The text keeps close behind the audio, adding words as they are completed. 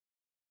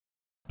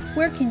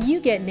Where can you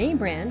get name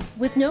brands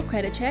with no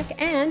credit check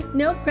and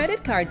no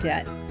credit card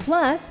debt?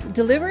 Plus,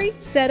 delivery,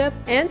 setup,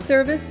 and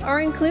service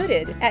are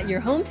included at your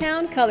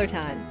hometown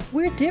ColorTyme.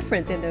 We're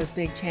different than those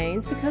big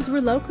chains because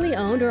we're locally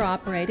owned or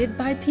operated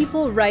by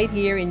people right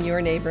here in your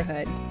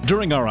neighborhood.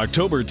 During our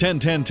October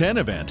 10-10-10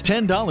 event,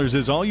 $10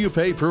 is all you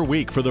pay per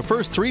week for the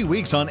first 3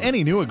 weeks on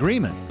any new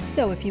agreement.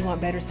 So if you want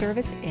better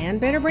service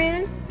and better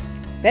brands,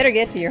 better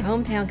get to your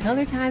hometown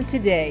ColorTyme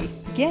today.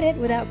 Get it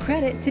without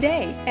credit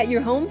today at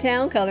your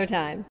hometown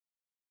ColorTyme.